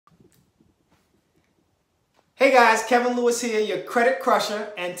Hey guys, Kevin Lewis here, your credit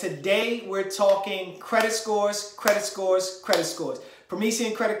crusher, and today we're talking credit scores, credit scores, credit scores.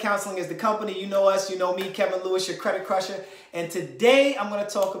 Promethean Credit Counseling is the company. You know us, you know me, Kevin Lewis, your credit crusher, and today I'm going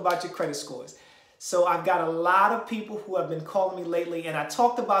to talk about your credit scores. So I've got a lot of people who have been calling me lately, and I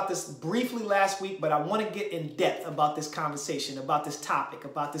talked about this briefly last week, but I want to get in depth about this conversation, about this topic,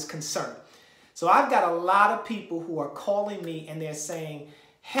 about this concern. So I've got a lot of people who are calling me and they're saying,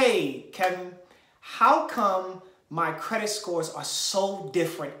 hey, Kevin, how come my credit scores are so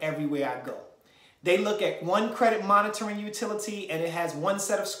different everywhere I go? They look at one credit monitoring utility and it has one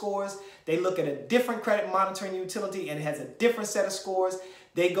set of scores. They look at a different credit monitoring utility and it has a different set of scores.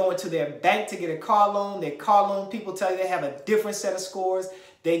 They go into their bank to get a car loan. Their car loan people tell you they have a different set of scores.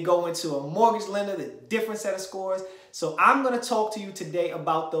 They go into a mortgage lender, the different set of scores. So I'm going to talk to you today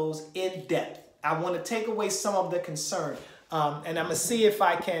about those in depth. I want to take away some of the concern. And I'm going to see if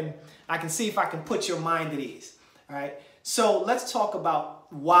I can put your mind at ease. All right. So let's talk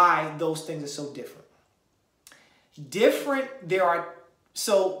about why those things are so different. There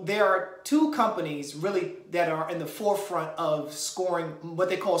are two companies really that are in the forefront of scoring, what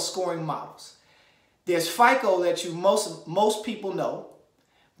they call scoring models. There's FICO that most people know,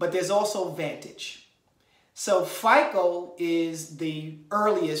 but there's also Vantage. So FICO is the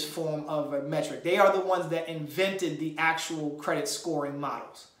earliest form of a metric. They are the ones that invented the actual credit scoring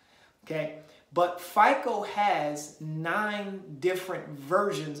models. Okay, but FICO has 9 different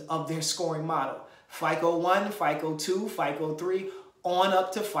versions of their scoring model. FICO 1, FICO 2, FICO 3, on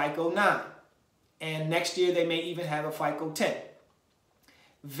up to FICO 9. And next year they may even have a FICO 10.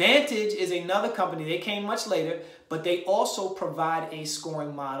 Vantage is another company. They came much later, but they also provide a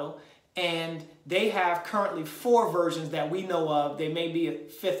scoring model. And they have currently 4 versions that we know of. There may be a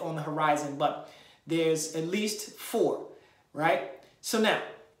 5th on the horizon, but there's at least 4, right? So now,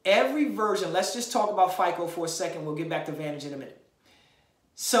 every version, let's just talk about FICO for a second. We'll get back to Vantage in a minute.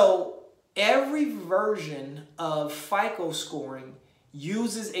 So every version of FICO scoring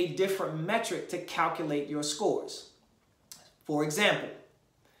uses a different metric to calculate your scores. For example,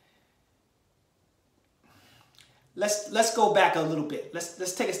 let's go back a little bit.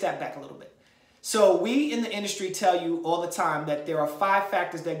 Let's take a step back a little bit. So we in the industry tell you all the time that there are 5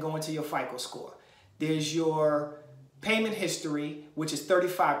 factors that go into your FICO score. There's your payment history, which is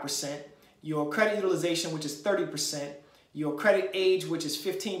 35%, your credit utilization, which is 30%, your credit age, which is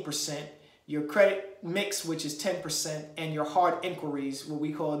 15%, your credit mix, which is 10%, and your hard inquiries, what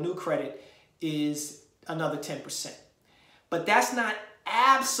we call new credit, is another 10%. But that's not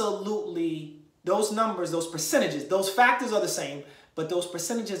absolutely, those numbers, those percentages, those factors are the same, but those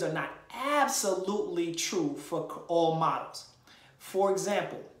percentages are not absolutely true for all models. For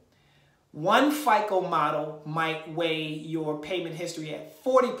example, one FICO model might weigh your payment history at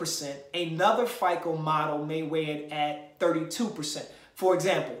 40%. Another FICO model may weigh it at 32%. For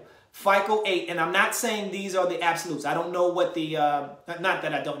example, FICO 8, and I'm not saying these are the absolutes. I don't know what the, not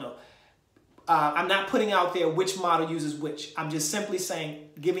that I don't know. I'm not putting out there which model uses which. I'm just simply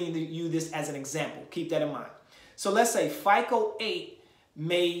saying, giving you this as an example. Keep that in mind. So let's say FICO 8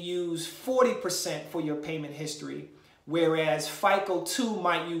 may use 40% for your payment history, whereas FICO 2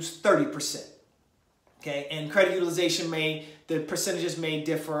 might use 30%. Okay, and credit utilization the percentages may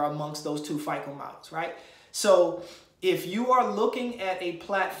differ amongst those 2 FICO models, right? So if you are looking at a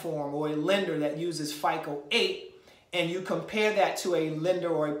platform or a lender that uses FICO 8 and you compare that to a lender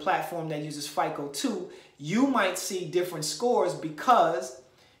or a platform that uses FICO 2, you might see different scores because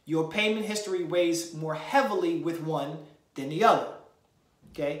your payment history weighs more heavily with one than the other.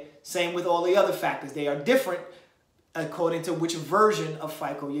 Okay, same with all the other factors. They are different according to which version of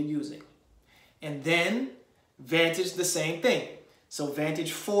FICO you're using. And then Vantage, the same thing. So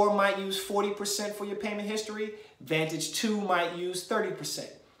Vantage 4 might use 40% for your payment history. Vantage 2 might use 30%.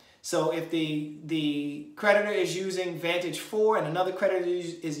 So if the creditor is using Vantage 4 and another creditor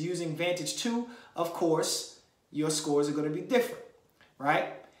is using Vantage 2, of course, your scores are going to be different,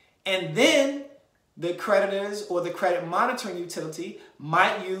 right? And then the creditors or the credit monitoring utility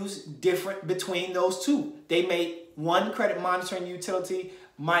might use different between those 2. One credit monitoring utility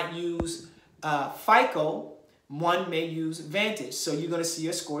might use FICO, one may use Vantage. So you're going to see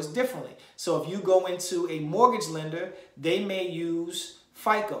your scores differently. So if you go into a mortgage lender, they may use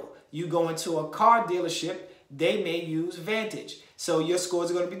FICO. You go into a car dealership, they may use Vantage. So your scores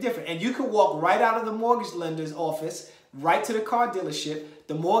are going to be different. And you can walk right out of the mortgage lender's office, right to the car dealership.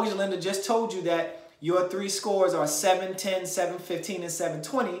 The mortgage lender just told you that your 3 scores are 710, 715, and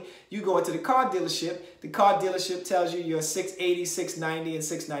 720. You go into the car dealership tells you you're 680, 690, and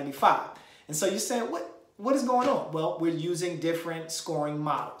 695. And so you're saying, what is going on? Well, we're using different scoring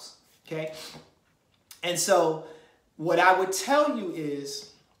models, okay? And so what I would tell you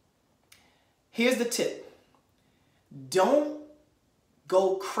is, here's the tip. Don't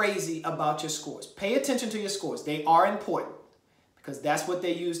go crazy about your scores. Pay attention to your scores. They are important because that's what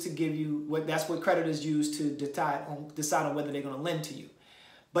they use to give you, that's what creditors use to decide on whether they're going to lend to you.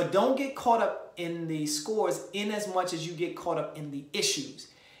 But don't get caught up in the scores in as much as you get caught up in the issues.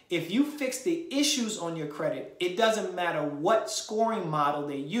 If you fix the issues on your credit, it doesn't matter what scoring model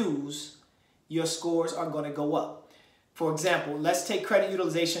they use, your scores are going to go up. For example, let's take credit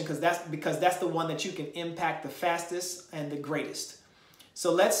utilization because that's the one that you can impact the fastest and the greatest.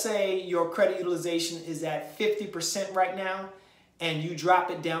 So let's say your credit utilization is at 50% right now and you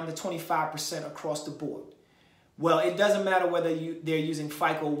drop it down to 25% across the board. Well, it doesn't matter whether they're using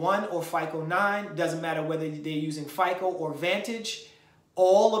FICO 1 or FICO 9. It doesn't matter whether they're using FICO or Vantage.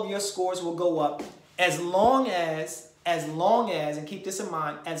 All of your scores will go up as long as, and keep this in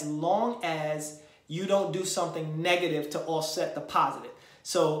mind, as long as you don't do something negative to offset the positive.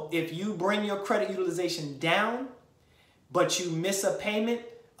 So if you bring your credit utilization down, but you miss a payment,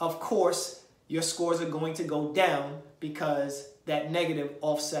 of course, your scores are going to go down because that negative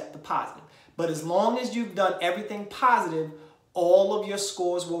offset the positive. But as long as you've done everything positive, all of your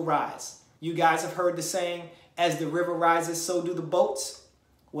scores will rise. You guys have heard the saying, as the river rises, so do the boats.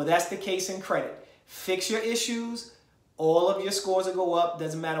 Well, that's the case in credit. Fix your issues, all of your scores will go up,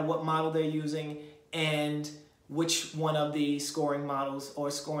 doesn't matter what model they're using and which one of the scoring models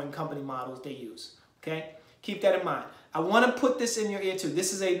or scoring company models they use, okay? Keep that in mind. I want to put this in your ear too.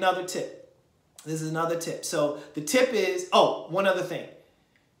 This is another tip. This is another tip. So the tip is, oh, one other thing.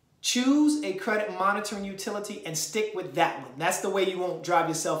 Choose a credit monitoring utility and stick with that one. That's the way you won't drive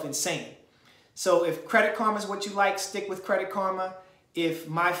yourself insane. So if Credit Karma is what you like, stick with Credit Karma. If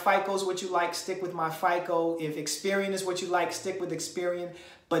MyFICO is what you like, stick with MyFICO. If Experian is what you like, stick with Experian.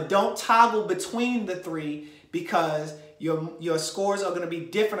 But don't toggle between the three because your scores are going to be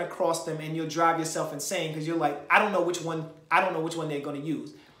different across them and you'll drive yourself insane because you're like, I don't know which one they're going to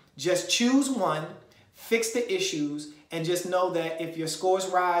use. Just choose one, fix the issues, and just know that if your scores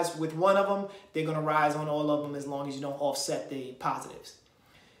rise with one of them, they're going to rise on all of them as long as you don't offset the positives.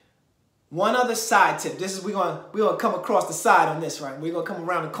 One other side tip. This is we're gonna come across the side on this, right? We're gonna come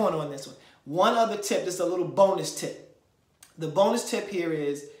around the corner on this one. One other tip, this is a little bonus tip. The bonus tip here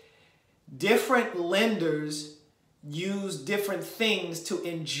is different lenders use different things to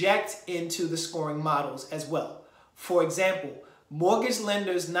inject into the scoring models as well. For example, mortgage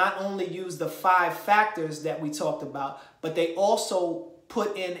lenders not only use the 5 factors that we talked about, but they also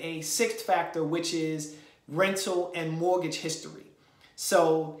put in a 6th factor, which is rental and mortgage history.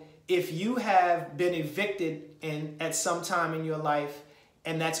 So if you have been evicted at some time in your life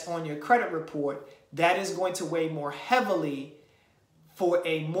and that's on your credit report, that is going to weigh more heavily for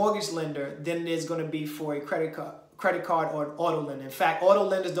a mortgage lender than it is going to be for a credit card or an auto lender. In fact, auto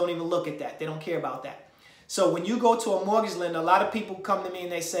lenders don't even look at that. They don't care about that. So when you go to a mortgage lender, a lot of people come to me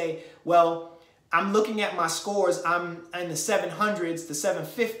and they say, well, I'm looking at my scores. I'm in the 700s, the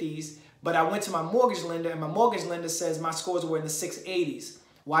 750s, but I went to my mortgage lender and my mortgage lender says my scores were in the 680s.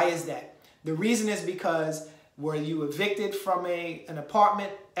 Why is that? The reason is because were you evicted from an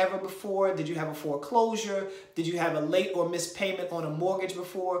apartment ever before? Did you have a foreclosure? Did you have a late or missed payment on a mortgage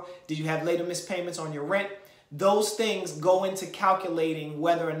before? Did you have late or missed payments on your rent? Those things go into calculating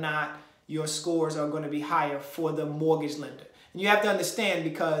whether or not your scores are going to be higher for the mortgage lender. And you have to understand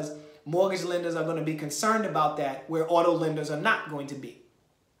because mortgage lenders are going to be concerned about that where auto lenders are not going to be.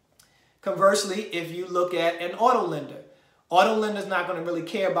 Conversely, if you look at an auto lender is not going to really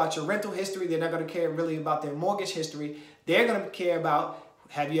care about your rental history. They're not going to care really about their mortgage history. They're going to care about,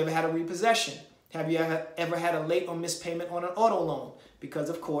 have you ever had a repossession? Have you ever had a late or missed payment on an auto loan? Because,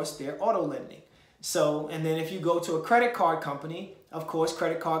 of course, they're auto lending. So, and then if you go to a credit card company, of course,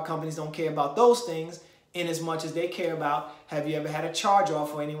 credit card companies don't care about those things in as much as they care about, have you ever had a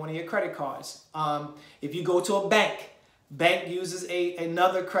charge-off for any one of your credit cards? If you go to a bank uses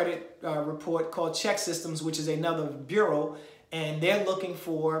another credit report called Check Systems, which is another bureau, and they're looking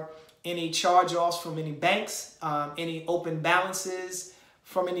for any charge-offs from any banks, any open balances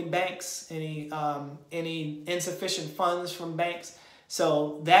from any banks, any insufficient funds from banks.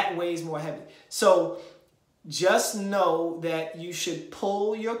 So that weighs more heavy. So just know that you should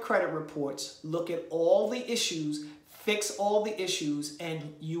pull your credit reports, look at all the issues, fix all the issues,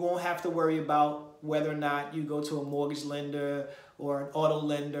 and you won't have to worry about whether or not you go to a mortgage lender or an auto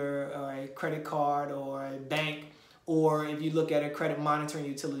lender or a credit card or a bank, or if you look at a credit monitoring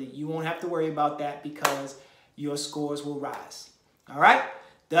utility, you won't have to worry about that because your scores will rise. All right?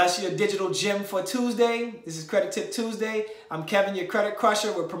 That's your digital gem for Tuesday. This is Credit Tip Tuesday. I'm Kevin, your credit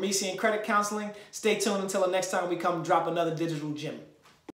crusher with Promethean Credit Counseling. Stay tuned until the next time we come drop another digital gem.